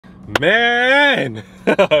Man.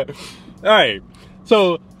 All right.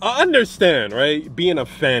 So I understand, right? Being a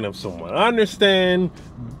fan of someone. I understand,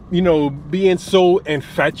 you know, being so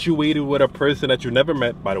infatuated with a person that you never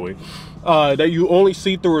met, by the way, that you only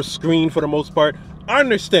see through a screen for the most part. I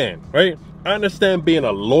understand, right? I understand being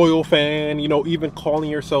a loyal fan, you know, even calling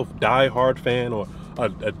yourself die-hard fan or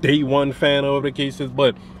a day one fan, or whatever the case is.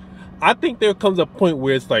 But I think there comes a point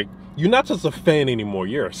where it's like, you're not just a fan anymore,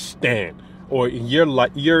 you're a stan. Or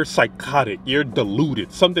you're psychotic, you're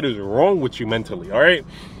deluded. Something is wrong with you mentally, all right?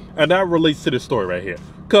 And that relates to the story right here.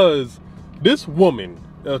 Because this woman,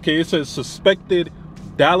 okay, it says suspected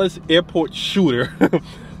Dallas airport shooter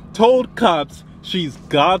told cops she's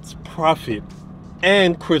God's prophet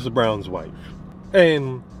and Chris Brown's wife.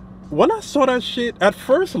 And when I saw that shit, at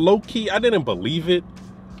first, low-key, I didn't believe it.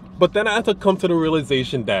 But then I had to come to the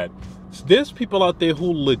realization that there's people out there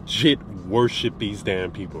who legit worship these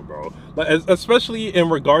damn people, bro. Like, especially in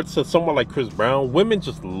regards to someone like Chris Brown. Women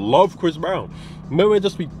just love Chris Brown. Women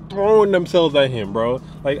just be throwing themselves at him, bro.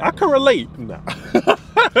 Like, I can relate. Nah.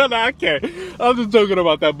 Nah, I can't. I'm just joking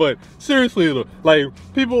about that. But seriously, though, like,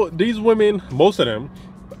 people, these women, most of them,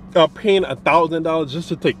 are paying $1,000 just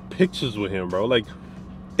to take pictures with him, bro. Like,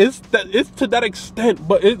 it's to that extent.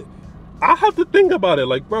 But I have to think about it.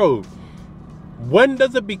 Like, bro, when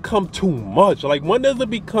does it become too much? Like, when does it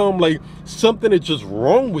become like something that's just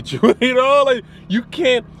wrong with you? You know, like, you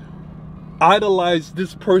can't idolize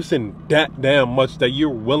this person that damn much that you're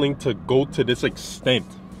willing to go to this extent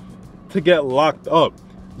to get locked up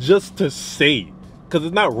just to say, because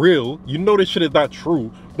it's not real, you know, this shit is not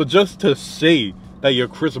true, but just to say that you're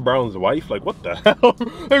Chris Brown's wife. Like, what the hell?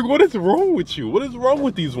 Like, what is wrong with you? What is wrong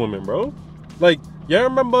with these women, bro? Like, y'all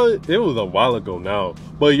remember, it was a while ago now,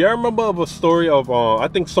 but y'all remember of a story of, I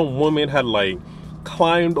think some woman had, like,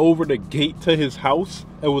 climbed over the gate to his house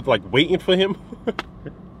and was, like, waiting for him?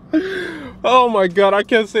 Oh my God, I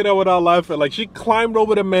can't say that without laughing. Like, she climbed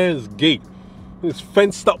over the man's gate, his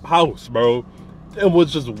fenced up house, bro, and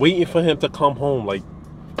was just waiting for him to come home. Like,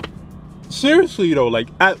 seriously though, like,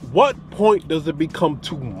 at what point does it become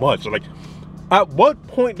too much? Like, at what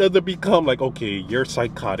point does it become like, okay, you're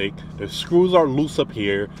psychotic, the screws are loose up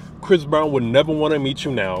here, Chris Brown would never want to meet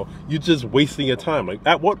you now, you're just wasting your time? Like,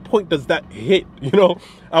 at what point does that hit, you know?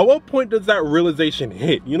 At what point does that realization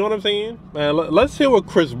hit? You know what I'm saying? Man, let's hear what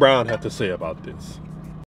Chris Brown had to say about this.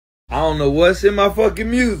 I don't know what's in my fucking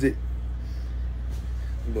music,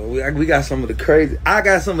 but we got some of the crazy, I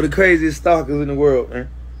got some of the craziest stalkers in the world, man.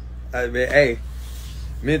 I mean, hey,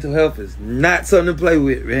 mental health is not something to play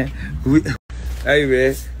with, man. Hey,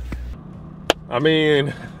 man. I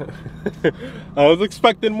mean, I was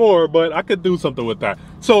expecting more, but I could do something with that.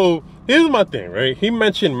 So here's my thing, right? He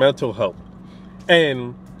mentioned mental health,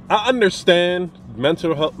 and I understand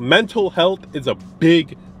mental health. Mental health is a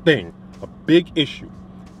big thing, a big issue.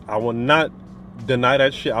 I will not deny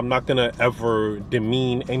that shit. I'm not gonna ever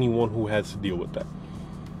demean anyone who has to deal with that.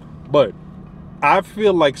 But I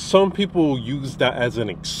feel like some people use that as an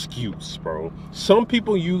excuse, bro. Some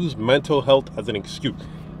people use mental health as an excuse.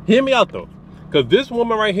 Hear me out, though. Because this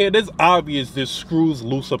woman right here, it's obvious there's screws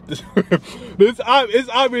loose up this. It's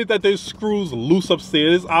obvious that there's screws loose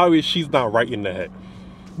upstairs. It's obvious she's not right in the head.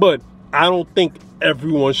 But I don't think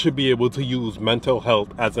everyone should be able to use mental health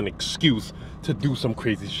as an excuse to do some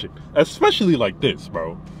crazy shit. Especially like this,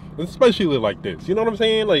 bro. Especially like this. You know what I'm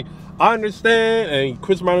saying? Like, I understand, and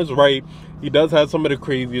Chris Brown is right. He does have some of the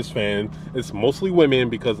craziest fans. It's mostly women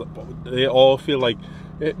because they all feel like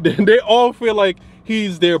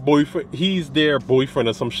he's their boyfriend. He's their boyfriend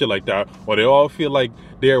or some shit like that, or they all feel like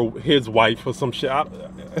they're his wife or some shit.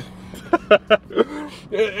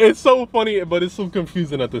 It's so funny, but it's so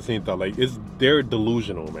confusing at the same time. Like, they're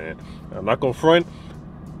delusional, man. I'm not gonna front,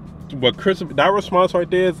 but that response right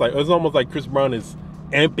there is like, it's almost like Chris Brown is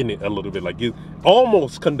amping it a little bit, like he's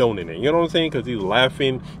almost condoning it, you know what I'm saying? Because he's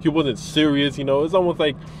laughing, he wasn't serious, you know. It's almost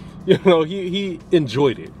like, you know, he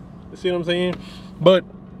enjoyed it. You see what I'm saying? But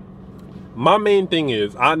my main thing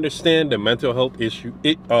is, I understand the mental health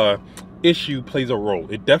issue plays a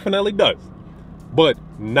role. It definitely does. But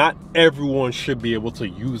not everyone should be able to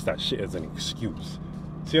use that shit as an excuse.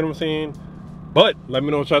 See what I'm saying? But let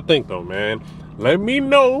me know what y'all think, though, man. Let me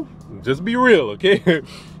know. Just be real, okay?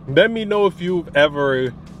 Let me know if you've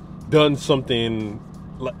ever done something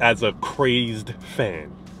as a crazed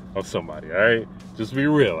fan of somebody, all right? Just be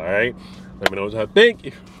real, all right? Let me know what y'all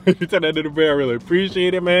think. If you turn that into the video, I really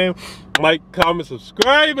appreciate it, man. Like, comment,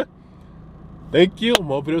 subscribe. Thank you.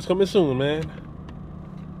 More videos coming soon, man.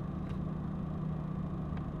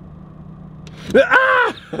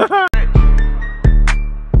 Ah!